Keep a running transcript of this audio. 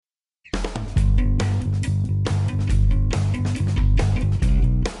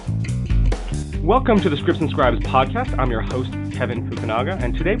Welcome to the Scripts and Scribes podcast. I'm your host, Kevin Fukunaga,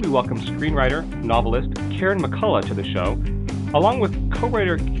 and today we welcome screenwriter, novelist Karen McCullough to the show. Along with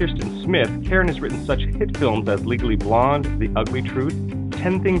co-writer Kirsten Smith, Karen has written such hit films as Legally Blonde, The Ugly Truth,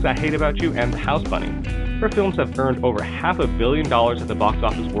 10 Things I Hate About You, and The House Bunny. Her films have earned over $500 million at the box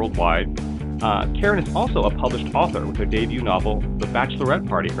office worldwide. Karen is also a published author with her debut novel, The Bachelorette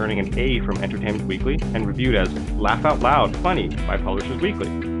Party, earning an A from Entertainment Weekly and reviewed as Laugh Out Loud Funny by Publishers Weekly.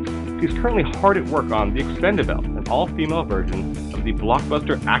 She's currently hard at work on The Expendables, an all-female version of the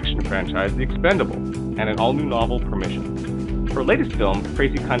blockbuster action franchise The Expendables, and an all-new novel, Permission. Her latest film,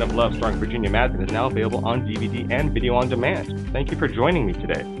 Crazy Kind of Love, starring Virginia Madsen, is now available on DVD and video on demand. Thank you for joining me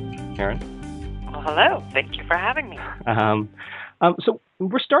today, Karen. Well, hello. Thank you for having me. So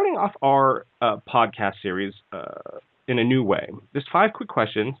we're starting off our podcast series in a new way. There's 5 quick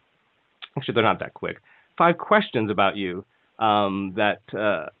questions. Actually, they're not that quick. 5 questions about you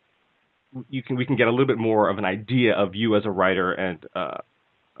that we can get a little bit more of an idea of you as a writer and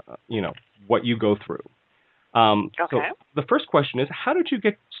what you go through. Okay. So the first question is, how did you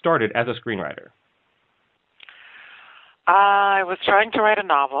get started as a screenwriter? I was trying to write a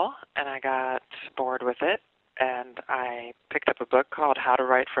novel, and I got bored with it, and I picked up a book called How to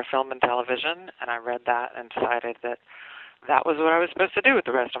Write for Film and Television, and I read that and decided that that was what I was supposed to do with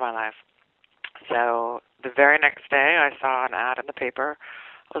the rest of my life. So the very next day, I saw an ad in the paper.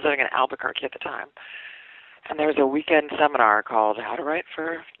 I was living in Albuquerque at the time, and there was a weekend seminar called How to Write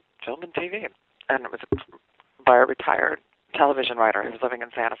for Film and TV, and it was by a retired television writer who was living in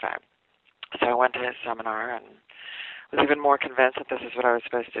Santa Fe. So I went to his seminar and was even more convinced that this is what I was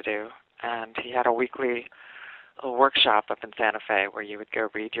supposed to do. And he had a weekly workshop up in Santa Fe where you would go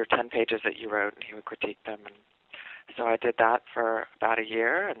read your 10 pages that you wrote, and he would critique them. And so I did that for about a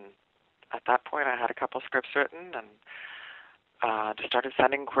year, and at that point I had a couple scripts written and just started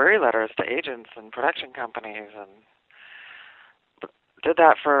sending query letters to agents and production companies, and did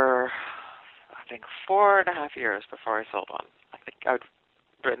that for, I think, 4.5 years before I sold one. I think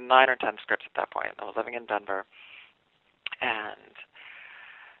I'd written 9 or 10 scripts at that point. I was living in Denver, and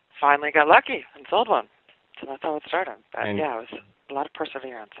finally got lucky and sold one. So that's how it started. But it was a lot of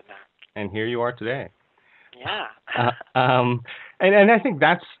perseverance in there. And here you are today. Yeah. And I think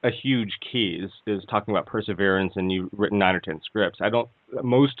that's a huge key is talking about perseverance, and you've written 9 or 10 scripts.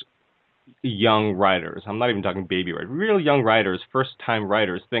 Most young writers, I'm not even talking baby writers, real young writers, first-time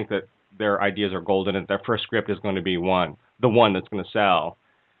writers think that their ideas are golden and their first script is going to be the one that's going to sell.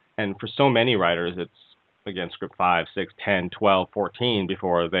 And for so many writers, it's, again, script 5, 6, 10, 12, 14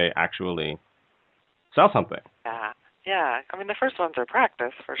 before they actually sell something. Yeah. I mean, the first ones are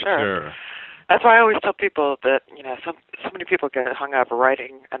practice, for sure. Sure. That's why I always tell people that, so many people get hung up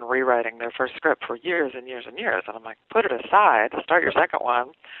writing and rewriting their first script for years and years and years. And I'm like, put it aside, start your second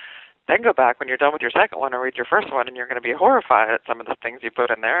one, then go back when you're done with your second one and read your first one, and you're going to be horrified at some of the things you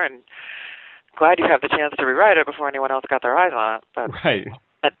put in there, and glad you have the chance to rewrite it before anyone else got their eyes on it. But, right.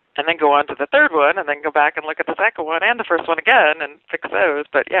 And then go on to the third one, and then go back and look at the second one and the first one again and fix those.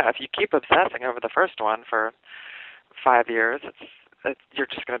 But, yeah, if you keep obsessing over the first one for 5 years, you're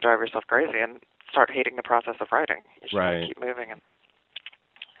just going to drive yourself crazy and start hating the process of writing. You just keep moving, and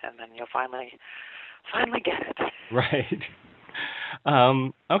then you'll finally get it. Right.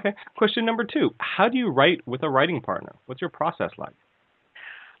 Okay. Question number 2. How do you write with a writing partner? What's your process like?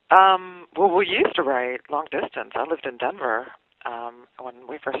 Well, we used to write long distance. I lived in Denver when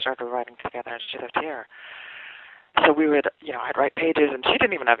we first started writing together, and she lived here. So we would, I'd write pages, and she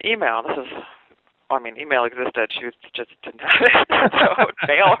didn't even have email. Email existed. She just didn't have it. So I would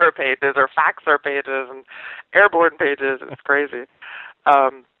mail her pages or fax her pages and airborne pages. It's crazy.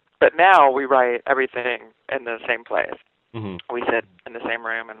 But now we write everything in the same place. Mm-hmm. We sit in the same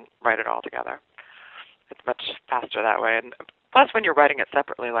room and write it all together. It's much faster that way. And plus, when you're writing it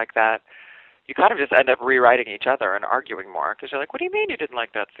separately like that, you kind of just end up rewriting each other and arguing more, because you're like, what do you mean you didn't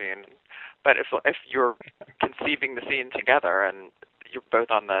like that scene? But if you're conceiving the scene together and you're both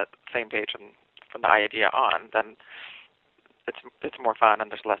on the same page and from the idea on, then it's more fun and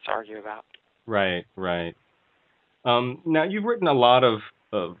there's less to argue about. Right. Now, you've written a lot of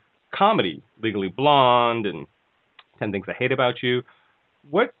comedy, Legally Blonde and 10 Things I Hate About You.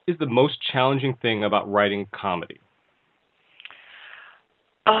 What is the most challenging thing about writing comedy?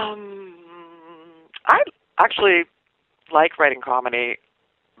 I actually like writing comedy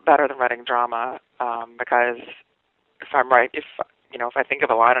better than writing drama, because if I think of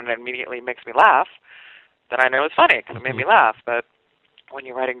a line and it immediately makes me laugh, then I know it's funny because it made me laugh. But when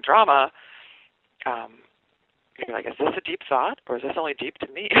you're writing drama, you're like, is this a deep thought, or is this only deep to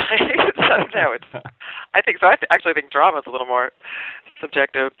me? I don't know. I think so. I actually think drama is a little more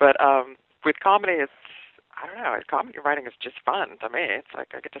subjective, but with comedy, I don't know, comedy writing is just fun to me. It's like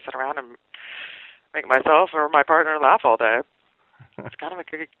I get to sit around and make myself or my partner laugh all day. It's kind of a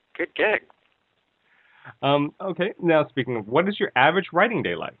good gig. Okay, now speaking of, what is your average writing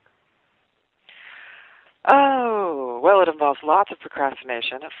day like? Oh, well, it involves lots of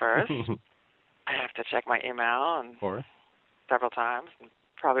procrastination at first. I have to check my email and several times, and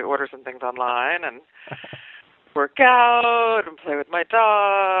probably order some things online, and work out, and play with my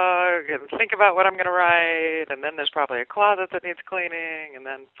dog, and think about what I'm going to write, and then there's probably a closet that needs cleaning, and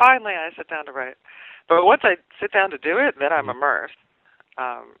then finally I sit down to write. But once I sit down to do it, then I'm immersed.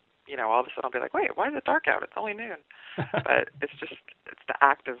 All of a sudden I'll be like, wait, why is it dark out? It's only noon. But it's the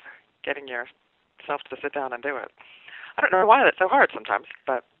act of getting yourself to sit down and do it. I don't know why that's so hard sometimes,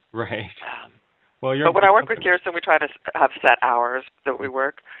 but... Right. But when I work with Kirsten, we try to have set hours that we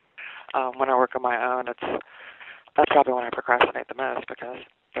work. When I work on my own, that's probably when I procrastinate the most because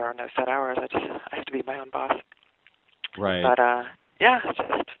there are no set hours. I have to be my own boss. Right. But it's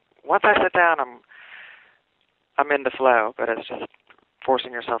just once I sit down, I'm in the flow. But it's just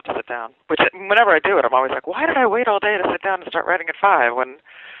forcing yourself to sit down. Which whenever I do it, I'm always like, why did I wait all day to sit down and start writing at 5 when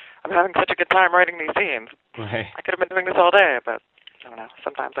I'm having such a good time writing these scenes? Right. I could have been doing this all day, but I don't know.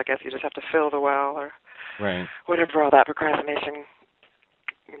 Sometimes I guess you just have to fill the well or whatever all that procrastination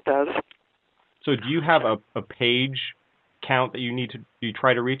does. So do you have a page count that you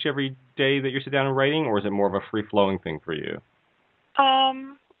try to reach every day that you sit down and writing, or is it more of a free-flowing thing for you?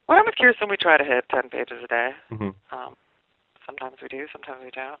 When I'm with Kirsten, we try to hit 10 pages a day. Mm-hmm. Sometimes we do, sometimes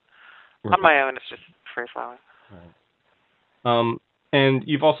we don't. Right. On my own, it's just free-flowing. Right. And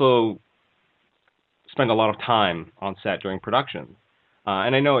you've also spent a lot of time on set during production.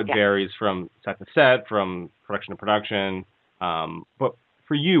 And I know it varies from set to set, from production to production. But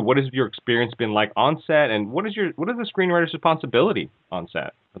for you, what has your experience been like on set, and what is the screenwriter's responsibility on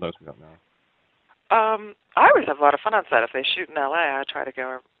set, for those who don't know? I always have a lot of fun on set. If they shoot in L.A., I try to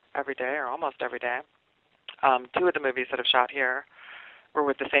go every day or almost every day. 2 of the movies that I've shot here were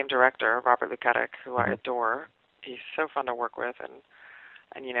with the same director, Robert Luketic, who I adore. He's so fun to work with, and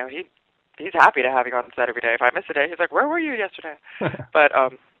he's happy to have you on set every day. If I miss a day, he's like, where were you yesterday? But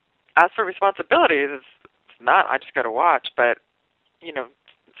as for responsibilities, it's not, I just got to watch. But,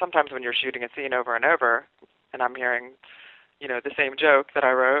 sometimes when you're shooting a scene over and over, and I'm hearing, the same joke that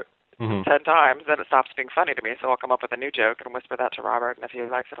I wrote 10 times, then it stops being funny to me. So I'll come up with a new joke and whisper that to Robert, and if he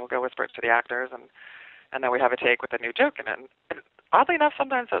likes it, he'll go whisper it to the actors, and then we have a take with a new joke in it. And oddly enough,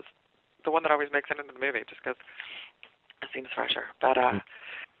 sometimes that's the one that always makes it into the movie, just because it seems fresher. But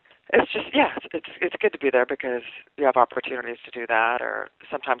it's just, it's good to be there because you have opportunities to do that, or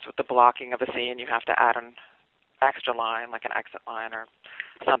sometimes with the blocking of a scene, you have to add an extra line, like an exit line or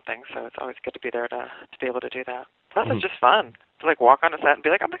something. So it's always good to be there to be able to do that. Plus, it's just fun to walk on a set and be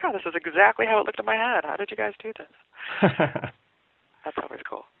like, oh my God, this is exactly how it looked in my head. How did you guys do this? That's always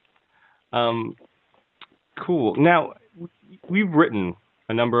cool. Cool. Now, we've written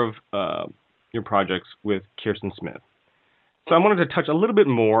a number of your projects with Kirsten Smith. So I wanted to touch a little bit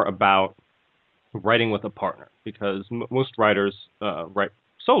more about writing with a partner, because most writers write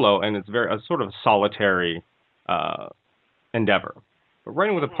solo, and it's a sort of solitary endeavor. But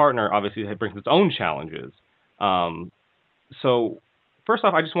writing with a partner, obviously, it brings its own challenges. So first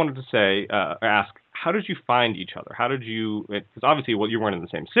off, I just wanted to ask, how did you find each other? How did you, because obviously, you weren't in the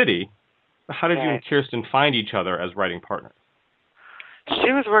same city, but how did you and Kirsten find each other as writing partners?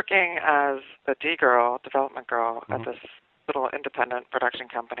 She was working as a D-girl, development girl, at this little independent production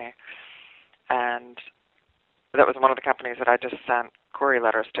company. And that was one of the companies that I just sent query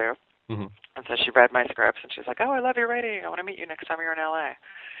letters to. And so she read my scripts, and she was like, oh, I love your writing. I want to meet you next time you're in L.A.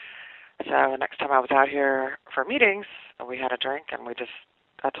 So the next time I was out here for meetings, we had a drink, and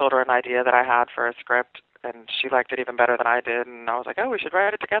I told her an idea that I had for a script, and she liked it even better than I did. And I was like, oh, we should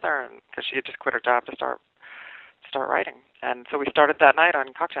write it together, because she had just quit her job to start writing. And so we started that night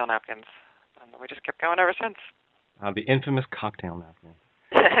on cocktail napkins, and we just kept going ever since. The infamous cocktail napkin.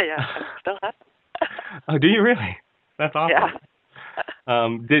 Yeah, I still have them. Oh, do you really? That's awesome.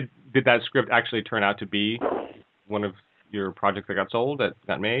 Yeah. Did that script actually turn out to be one of your projects that got sold, that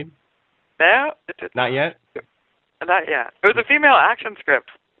got made? No, it did not yet. Not yet. It was a female action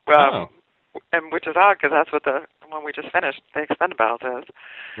script, and which is odd because that's what the one we just finished, The Expendables, is.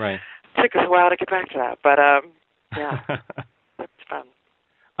 Right. It took us a while to get back to that, but yeah, it's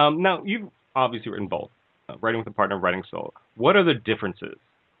fun. Now you've obviously written both, writing with a partner, writing solo. What are the differences?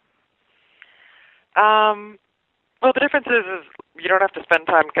 Well, the difference is you don't have to spend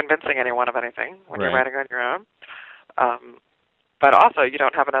time convincing anyone of anything when you're writing on your own. But also, you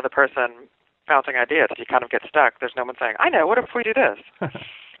don't have another person bouncing ideas. You kind of get stuck. There's no one saying, I know, what if we do this?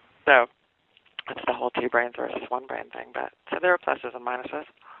 So it's the whole two brains versus one brain thing. But so there are pluses and minuses.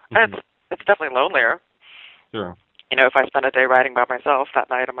 And it's definitely lonelier. Sure. You know, if I spend a day writing by myself that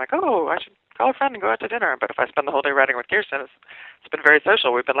night, I'm like, oh, I should call a friend and go out to dinner. But if I spend the whole day writing with Kirsten, it's been very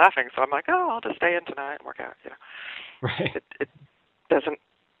social. We've been laughing, so I'm like, oh, I'll just stay in tonight and work out. You know, Right. It doesn't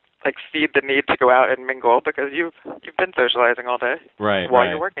like feed the need to go out and mingle because you've been socializing all day while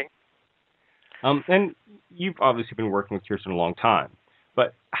you're working. And you've obviously been working with Kirsten a long time,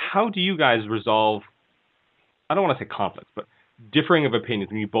 but how do you guys resolve, I don't want to say conflicts, but differing of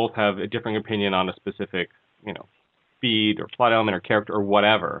opinions, when you both have a differing opinion on a specific, you know, beat or plot element or character or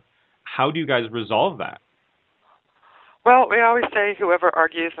whatever, how do you guys resolve that? Well, we always say whoever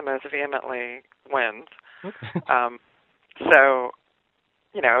argues the most vehemently wins. Okay. So,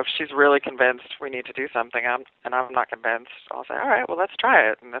 you know, if she's really convinced we need to do something, and I'm not convinced, I'll say, all right, well, let's try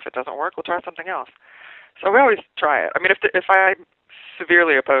it. And if it doesn't work, we'll try something else. So we always try it. I mean, if I'm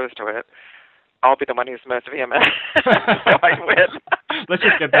severely opposed to it, I'll be the one who's most vehement, so I win. Let's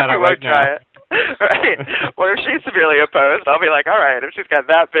just get that out right now. Try it. Right. Well, if she's severely opposed, I'll be like, all right, if she's got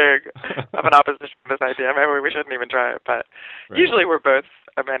that big of an opposition to this idea, maybe we shouldn't even try it. But usually we're both,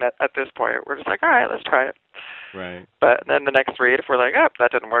 I mean, at this point, we're just like, all right, let's try it. Right. But then the next read, if we're like, oh,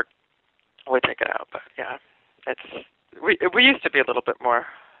 that didn't work, we take it out. But yeah, we used to be a little bit more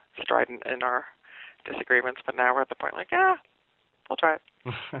strident in our disagreements, but now we're at the point like, yeah, we'll try it.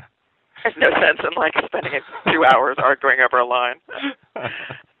 There's no sense in like spending 2 hours arguing over a line.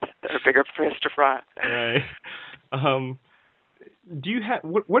 There are bigger fish to fry. Right. Do you have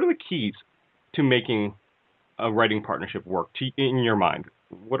what are the keys to making a writing partnership work in your mind?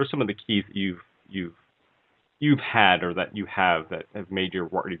 What are some of the keys that you've had or that you have that have made your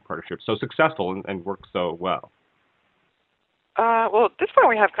writing partnership so successful and work so well? Well, at this point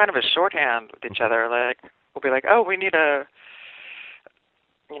we have kind of a shorthand with each other. Like we'll be like, oh, we need our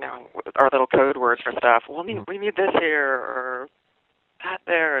little code words for stuff. We need this here or that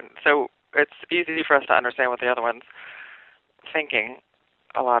there, and so it's easy for us to understand what the other one's thinking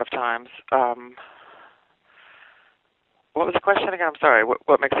a lot of times. What was the question again? I'm sorry.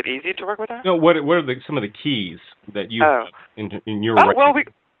 What makes it easy to work with that? No, what are some of the keys that you have in your writing?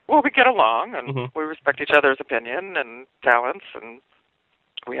 Well, we get along and we respect each other's opinion and talents, and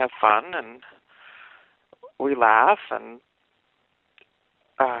we have fun and we laugh and.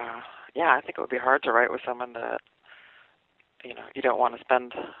 I think it would be hard to write with someone that, you don't want to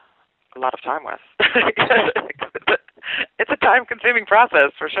spend a lot of time with. It's a time-consuming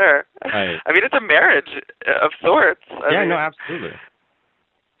process, for sure. Right. I mean, it's a marriage of sorts. I mean, no, absolutely.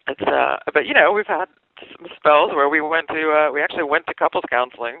 It's, but, we've had some spells where we actually went to couples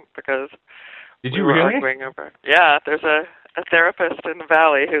counseling because Did we you were really? arguing over. Yeah, there's a therapist in the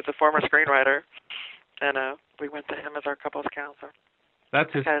Valley who's a former screenwriter, and we went to him as our couples counselor. That's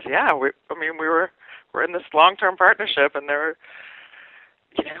because we're in this long-term partnership, and there were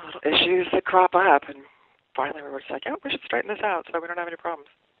little issues that crop up, and finally we were just like, we should straighten this out so that we don't have any problems.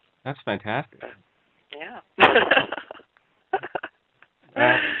 That's fantastic. Yeah.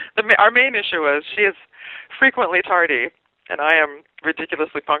 Our main issue was she is frequently tardy, and I am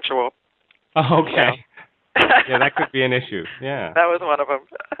ridiculously punctual. Oh, okay. Yeah, that could be an issue. Yeah. That was one of them.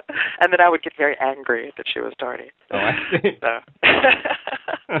 And then I would get very angry that she was tardy. Oh, I see. So.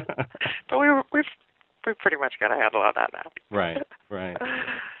 But we've pretty much got a handle on that now. Right.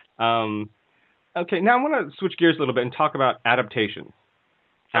 Okay, now I want to switch gears a little bit and talk about adaptations.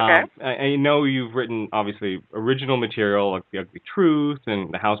 Okay. I know you've written, obviously, original material like The Ugly Truth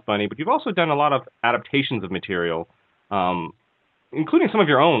and The House Bunny, but you've also done a lot of adaptations of material, including some of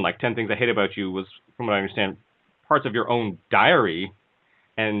your own, like 10 Things I Hate About You was, from what I understand, parts of your own diary,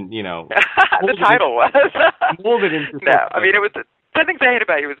 and, the title was. Molded into No, I mean, it was, 10 Things I Hate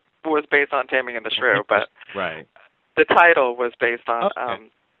About You was based on Taming of the Shrew, but right. The title was based on,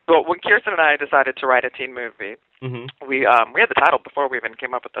 well, when Kirsten and I decided to write a teen movie, we had the title before we even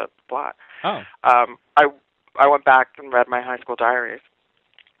came up with the plot. Oh. I went back and read my high school diaries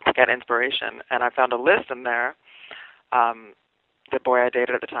to get inspiration, and I found a list in there. The boy I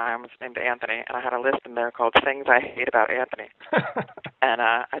dated at the time was named Anthony, and I had a list in there called Things I Hate About Anthony. And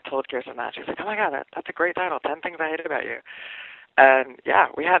I told Kirsten that. She's like, oh, my God, that's a great title, 10 Things I Hate About You. And, yeah,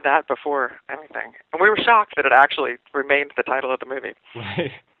 we had that before anything. And we were shocked that it actually remained the title of the movie.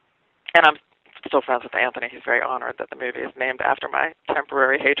 Right. And I'm still friends with Anthony. He's very honored that the movie is named after my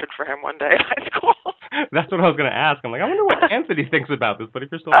temporary hatred for him one day in high school. That's what I was going to ask. I'm like, I wonder what Anthony thinks about this, but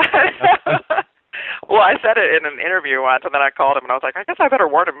if you're still... Well, I said it in an interview once, and then I called him, and I was like, I guess I better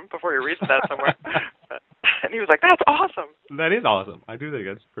warn him before he reads that somewhere. And he was like, that's awesome. That is awesome. I do think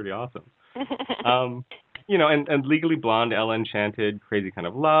that's pretty awesome. and Legally Blonde, Ella Enchanted, Crazy Kind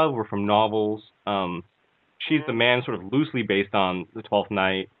of Love were from novels. She's the Man, sort of loosely based on The Twelfth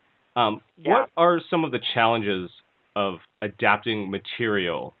Night. What are some of the challenges of adapting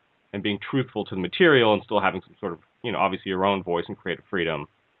material and being truthful to the material and still having some sort of, obviously your own voice and creative freedom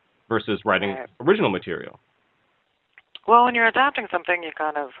versus writing original material? Well, when you're adapting something, you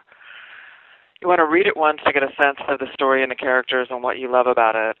want to read it once to get a sense of the story and the characters and what you love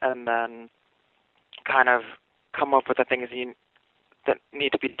about it, and then kind of come up with the things that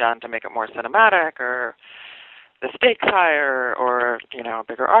need to be done to make it more cinematic, or the stakes higher, or a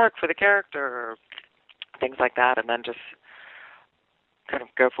bigger arc for the character, or things like that, and then just kind of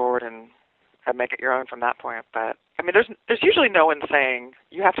go forward and make it your own from that point. But I mean, there's usually no one saying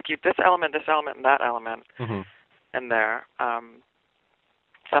you have to keep this element, and that element in there.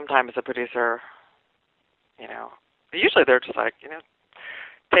 Sometimes the producer, usually they're just like,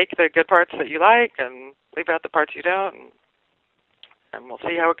 take the good parts that you like and leave out the parts you don't, and we'll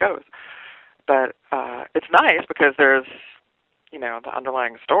see how it goes. But it's nice because there's, the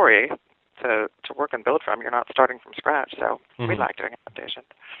underlying story to work and build from. You're not starting from scratch, so we like doing adaptation.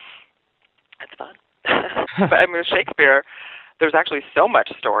 It's fun. But I mean, with Shakespeare, there's actually so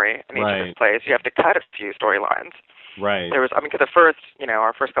much story in each of his plays. You have to cut a few storylines. Right. Because the first,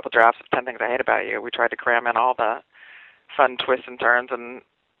 our first couple drafts of 10 Things I Hate About You, we tried to cram in all the fun twists and turns and,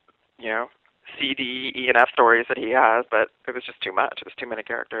 C, D, E, and F stories that he has, but it was just too much. It was too many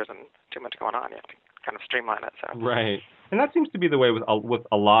characters and too much going on. You have to kind of streamline it. So. Right. And that seems to be the way with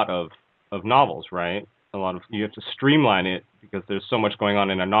a lot of novels, right? You have to streamline it because there's so much going on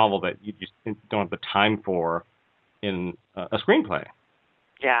in a novel that you just don't have the time for in a screenplay.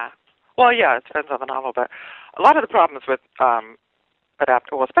 Yeah. Well, yeah, it depends on the novel, but a lot of the problems with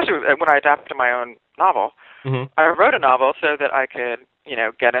especially when I adapted my own novel, I wrote a novel so that I could,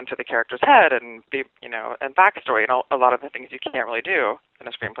 get into the character's head and be, and backstory and a lot of the things you can't really do in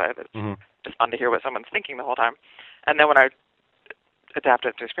a screenplay. That's just fun to hear what someone's thinking the whole time. And then when I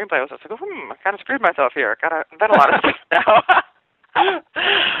adapted it to a screenplay, I was just like, I kind of screwed myself here. I got to invent a lot of stuff now.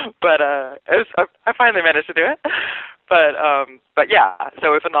 But I finally managed to do it. But yeah,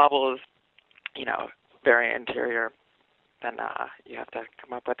 so if a novel is, very interior, then you have to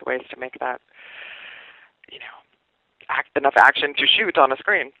come up with ways to make that, enough action to shoot on a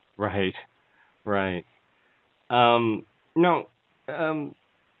screen. Right.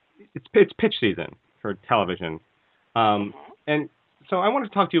 It's pitch season for television, and so I want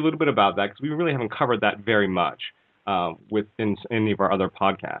to talk to you a little bit about that because we really haven't covered that very much within any of our other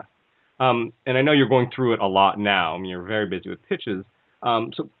podcasts. And I know you're going through it a lot now. I mean, you're very busy with pitches.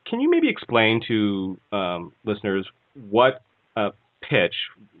 So can you maybe explain to listeners what a pitch,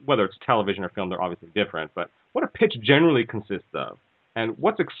 whether it's television or film, they're obviously different, but what a pitch generally consists of, and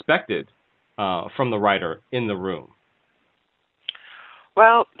what's expected from the writer in the room?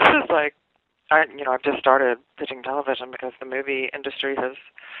 Well, this is like, I've just started pitching television because the movie industry has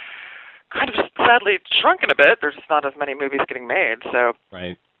kind of sadly shrunken a bit. There's just not as many movies getting made, so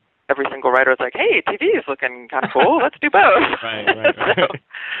every single writer is like, hey, TV is looking kind of cool. Let's do both. Right.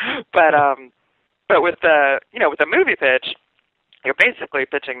 But with the movie pitch, you're basically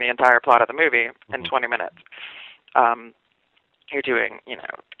pitching the entire plot of the movie in 20 minutes. You're doing,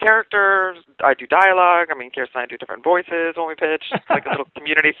 characters. I do dialogue. I mean, Kirsten and I do different voices when we pitch. It's like a little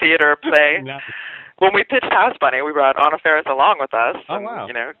community theater play. Nice. When we pitched House Bunny, we brought Anna Faris along with us. Oh, wow.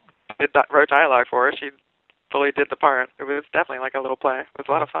 Wrote dialogue for her. She fully did the part. It was definitely like a little play. It was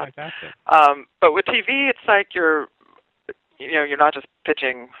a lot of fun. Fantastic. But with TV, it's like you're not just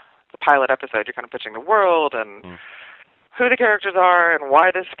pitching the pilot episode. You're kind of pitching the world and who the characters are and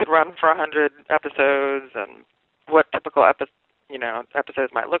why this could run for 100 episodes and what typical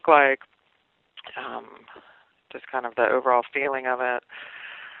episodes might look like. Just kind of the overall feeling of it.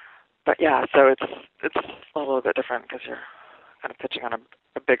 But yeah, so it's a little bit different because you're kind of pitching on a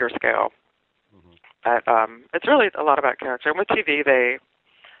bigger scale. But it's really a lot about character. And with TV, they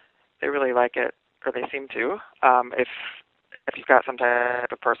really like it, or they seem to, if you've got some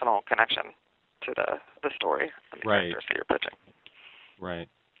type of personal connection to the story and the characters that you're pitching. Right.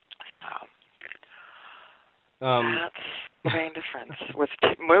 That's the main difference. With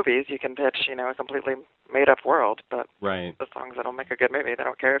movies, you can pitch, a completely made-up world, but as long as it'll make a good movie, they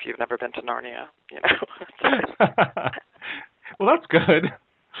don't care if you've never been to Narnia, Well, that's good.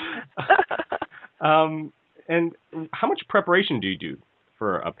 And how much preparation do you do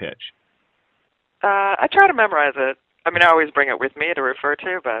for a pitch? I try to memorize it. I mean, I always bring it with me to refer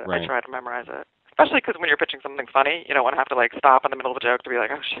to, but I try to memorize it. Especially because when you're pitching something funny, you don't want to have to stop in the middle of a joke to be like,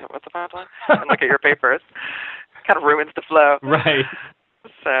 oh shit, what's the punchline? And look at your papers. It kind of ruins the flow. Right.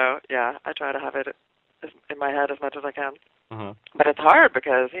 So yeah, I try to have it as my head as much as I can. Uh-huh. But it's hard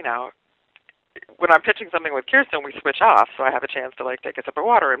because, you know, when I'm pitching something with Kirsten, we switch off, so I have a chance to, like, take a sip of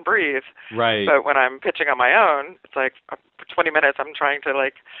water and breathe. Right. But when I'm pitching on my own, it's like for 20 minutes I'm trying to,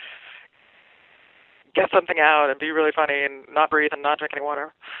 like, get something out and be really funny and not breathe and not drink any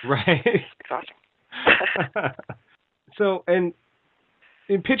water. Right. It's exhausting. So, and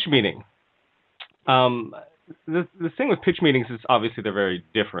in pitch meeting, the thing with pitch meetings is obviously they're very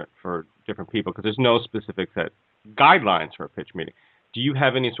different for different people because there's no specific set guidelines for a pitch meeting. Do you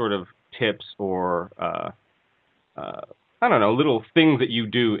have any sort of tips or, I don't know, little things that you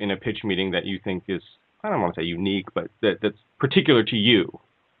do in a pitch meeting that you think is, I don't want to say unique, but that's particular to you?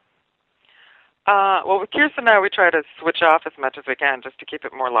 Well, with Kirsten and I, we try to switch off as much as we can just to keep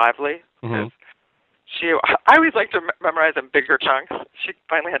it more lively. Mm-hmm. I always like to memorize in bigger chunks. She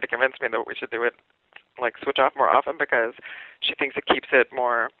finally had to convince me that we should do it, like switch off more often because she thinks it keeps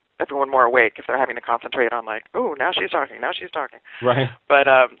everyone more awake if they're having to concentrate on like, oh, now she's talking. Right. But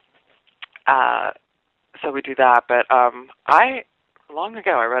so we do that. But long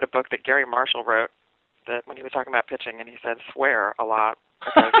ago I read a book that Gary Marshall wrote that when he was talking about pitching, and he said swear a lot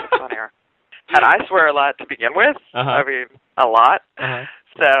because it's funnier. And I swear a lot to begin with. Uh-huh. I mean, a lot. Uh-huh.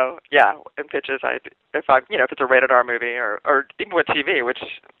 So yeah, in pitches, if it's a rated R movie or even with TV, which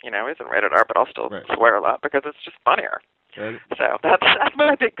isn't rated R, but I'll still swear a lot because it's just funnier. Good. So that's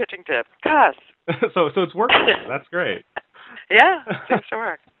my big pitching tip. Cuss. so it's working. That's great. Yeah, it seems to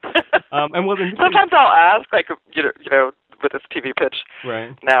work. And well, then sometimes I'll ask, like with this TV pitch.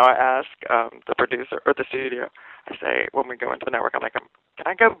 Right. Now I ask the producer or the studio. I say when we go into the network, I'm like, can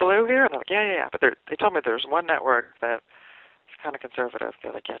I go blue here? And they're like, yeah. But they told me there's one network that is kind of conservative.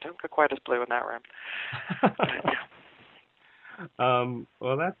 They're like, yeah, don't go quite as blue in that room.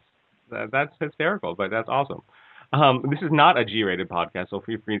 Well, that's hysterical, but that's awesome. This is not a G-rated podcast, so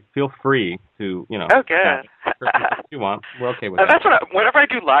feel free to, Oh, good. If you want. We're okay with that. That's whenever I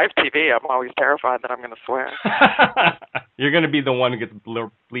do live TV, I'm always terrified that I'm going to swear. You're going to be the one who gets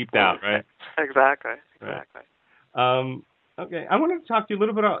bleeped out, right? Exactly. Okay, I wanted to talk to you a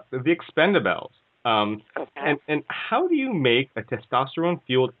little bit about The Expendables. Okay. And how do you make a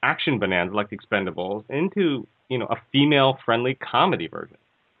testosterone-fueled action bonanza like The Expendables into, a female-friendly comedy version?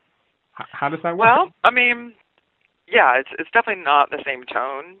 How does that work? Well, I mean, yeah, it's definitely not the same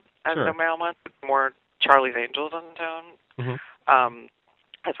tone as Sure. the male one. It's more Charlie's Angels on the tone. Mm-hmm.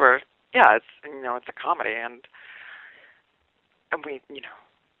 That's where, yeah, it's a comedy, and we,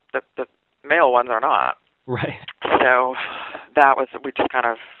 the male ones are not. Right. So we just kind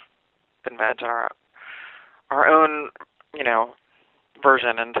of invent our own,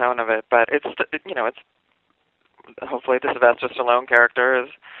 version and tone of it. But it's hopefully the Sylvester Stallone character is,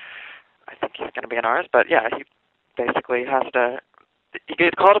 I think he's going to be in ours. But yeah, he basically he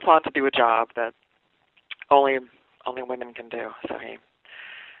gets called upon to do a job that only women can do. So he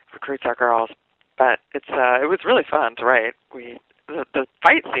recruits our girls. But it was really fun to write. The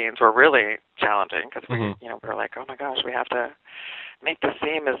fight scenes were really challenging because we were like, oh my gosh, we have to make this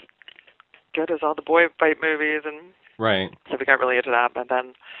seem as good as all the boy fight movies, and right. So we got really into that. But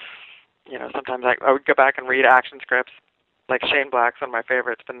then, sometimes I would go back and read action scripts. Like Shane Black's one of my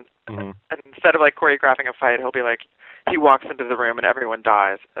favorites, and instead of like choreographing a fight, he'll be like, he walks into the room and everyone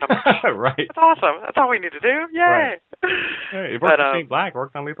dies. And I'm like, right. That's awesome. That's all we need to do. Yay! Right. Hey, it worked on Shane Black.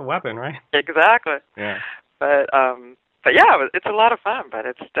 Worked on Lethal Weapon, right? Exactly. Yeah. But yeah, it's a lot of fun. But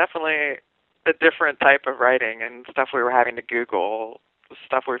it's definitely a different type of writing and stuff we were having to Google,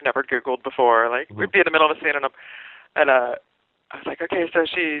 stuff we've never Googled before. Like we'd be in the middle of a scene and I was like, okay, so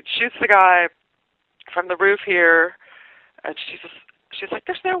she shoots the guy from the roof here, and she's like,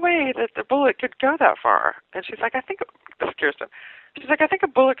 there's no way that the bullet could go that far. And she's like, this is Kirsten. She's like, I think a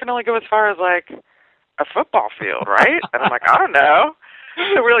bullet can only go as far as like a football field, right? And I'm like, I don't know.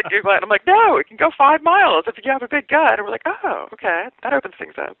 So we're like Googling it, and I'm like, no, it can go 5 miles if you have a big gun. And we're like, oh, okay, that opens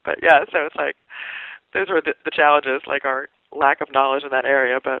things up. But yeah, so it's like, those were the challenges, like our lack of knowledge in that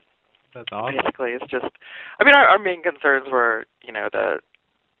area. But that's awesome. Basically, it's just, I mean, our main concerns were,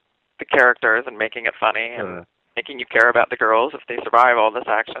 the characters and making it funny and making you care about the girls if they survive all this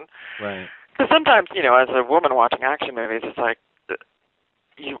action. Right. Because sometimes, as a woman watching action movies, it's like,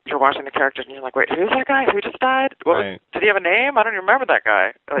 you're watching the characters and you're like, wait, who's that guy? Who just died? Did he have a name? I don't even remember that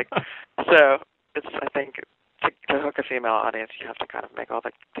guy. Like, so it's, I think, to hook a female audience, you have to kind of make all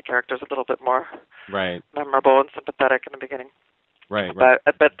the characters a little bit more memorable and sympathetic in the beginning. Right. But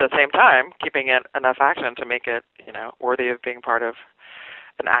at the same time, keeping it enough action to make it, worthy of being part of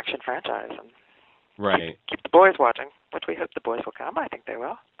an action franchise and keep the boys watching, which we hope the boys will come. I think they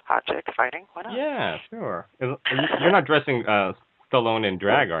will. Hot chicks fighting. Why not? Yeah, sure. You're not dressing Stallone in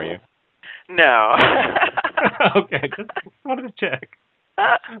drag, are you? No. Okay, just wanted to check.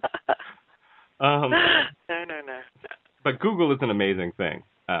 Um, No. but Google is an amazing thing.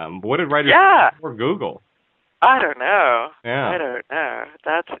 What did writers Yeah. do before Google? I don't know. Yeah. I don't know.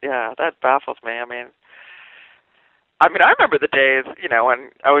 That baffles me. I remember the days,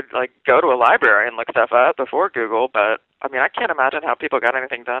 when I would like go to a library and look stuff up before Google, but I can't imagine how people got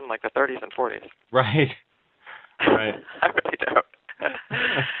anything done in like the 30s and 40s. Right. Right. I really don't.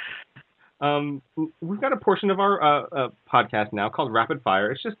 We've got a portion of our podcast now called Rapid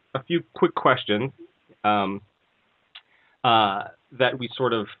Fire. It's just a few quick questions that we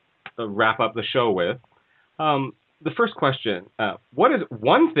sort of wrap up the show with. The first question, what is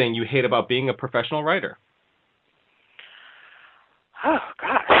one thing you hate about being a professional writer? Oh,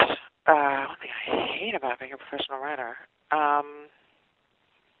 gosh. One thing I hate about being a professional writer. I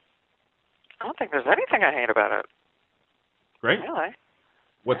don't think there's anything I hate about it. Great. Really?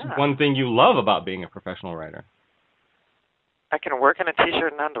 What's one thing you love about being a professional writer? I can work in a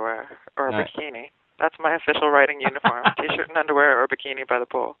t-shirt and underwear or a bikini. That's my official writing uniform. T-shirt and underwear or a bikini by the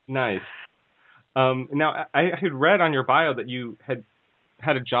pool. Nice. Now, I had read on your bio that you had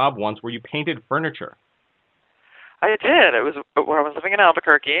a job once where you painted furniture. I did. It was where I was living in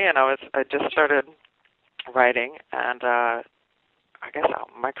Albuquerque, and I just started writing, and I guess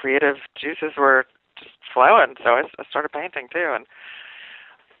my creative juices were just flowing, so I started painting too. And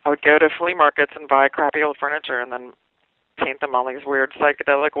I would go to flea markets and buy crappy old furniture, and then paint them all these weird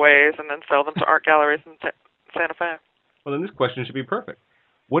psychedelic ways, and then sell them to art galleries in Santa Fe. Well, then this question should be perfect.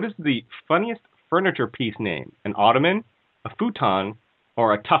 What is the funniest furniture piece name? An ottoman, a futon,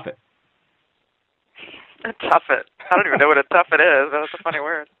 or a tuffet? A tuffet. I don't even know what a tuffet is, but it's a funny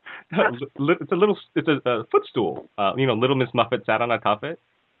word. It's a footstool. Little Miss Muffet sat on a tuffet.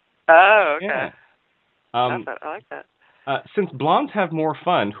 Oh, okay. Yeah. Tuffet. I like that. Since blondes have more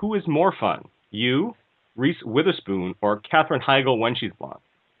fun, who is more fun? You, Reese Witherspoon, or Katherine Heigl when she's blonde?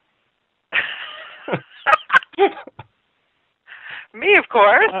 Me, of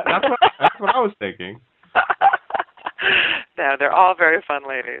course. That's what I was thinking. No, they're all very fun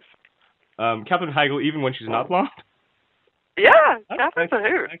ladies. Katherine Heigl, even when she's not blonde? Yeah, Katherine's a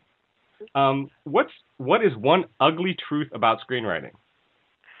hoot. What is one ugly truth about screenwriting?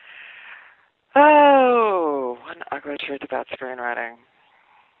 Oh, one ugly truth about screenwriting.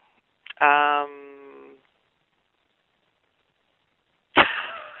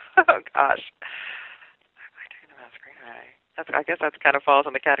 Oh gosh, ugly truth about screenwriting. I guess that kind of falls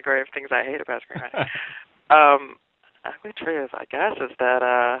in the category of things I hate about screenwriting. Ugly truth, I guess, is that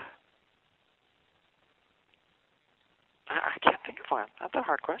I can't think of one. That's a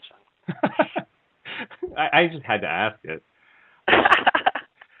hard question. I just had to ask it.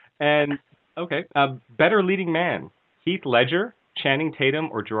 And okay, better leading man: Heath Ledger, Channing Tatum,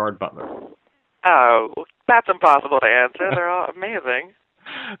 or Gerard Butler? Oh, that's impossible to answer. They're all amazing.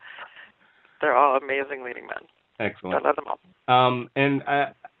 They're all amazing leading men. Excellent. I love them all. And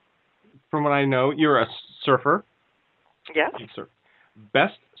from what I know, you're a surfer. Yes. You surf.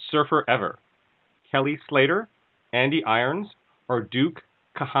 Best surfer ever: Kelly Slater, Andy Irons, or Duke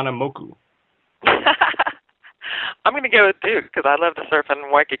Kahanamoku? I'm going to go with Duke because I love to surf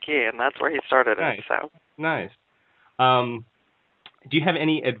in Waikiki, and that's where he started Nice. it. So. Nice. Do you have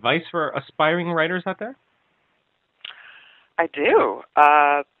any advice for aspiring writers out there? I do.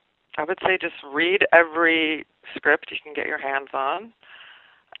 I would say just read every script you can get your hands on,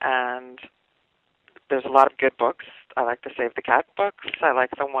 and there's a lot of good books. I like the Save the Cat books. I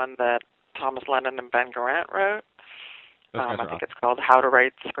like the one that Thomas Lennon and Ben Garant wrote. I think it's called How to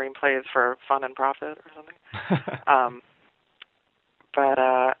Write Screenplays for Fun and Profit or something.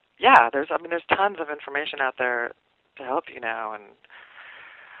 Yeah, there's tons of information out there to help you now, and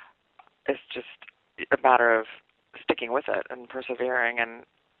it's just a matter of sticking with it and persevering and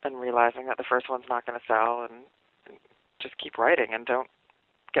realizing that the first one's not going to sell, and just keep writing and don't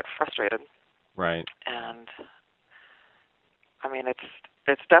get frustrated. Right. And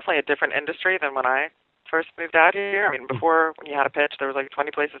it's definitely a different industry than when I first moved out here. Before, when you had a pitch, there was like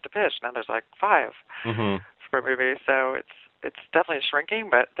 20 places to pitch. Now there's like 5 for a movie. So it's definitely shrinking,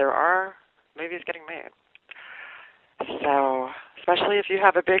 but there are movies getting made. So, especially if you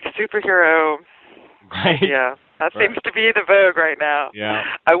have a big superhero idea. That seems to be the vogue right now. Yeah.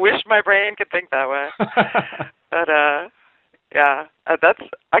 I wish my brain could think that way. But, yeah,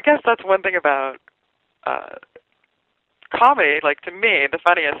 I guess that's one thing about comedy. Like, to me, the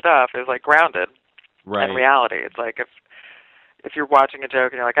funniest stuff is like grounded in reality. It's like if you're watching a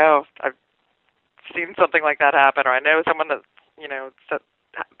joke and you're like, oh, I've seen something like that happen, or I know someone that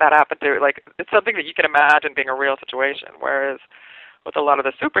that happened to. Like, it's something that you can imagine being a real situation. Whereas with a lot of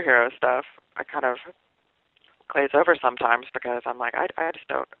the superhero stuff, I kind of glaze over sometimes because I'm like, I just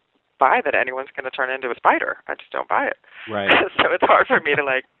don't buy that anyone's going to turn into a spider. I just don't buy it. Right. So it's hard for me to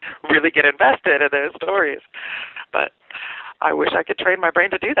like really get invested in those stories. But I wish I could train my brain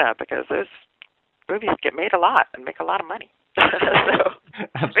to do that because those movies get made a lot and make a lot of money. So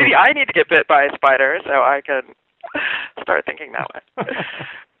maybe I need to get bit by a spider so I can start thinking that way.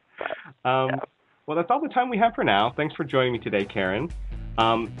 But, well, that's all the time we have for now. Thanks for joining me today, Karen.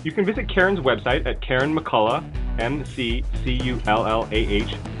 You can visit Karen's website at Karen McCullah, McCullah.com.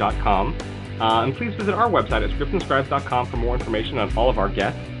 And please visit our website at scriptandscribes.com for more information on all of our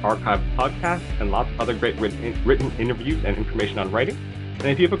guests, archived podcasts, and lots of other great written interviews and information on writing. And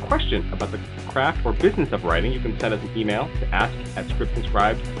if you have a question about the craft or business of writing, you can send us an email to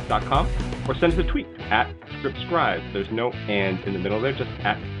ask@scriptandscribes.com or send us a tweet at scriptscribes. There's no and in the middle there, just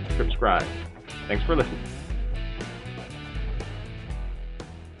at scriptscribes. Thanks for listening.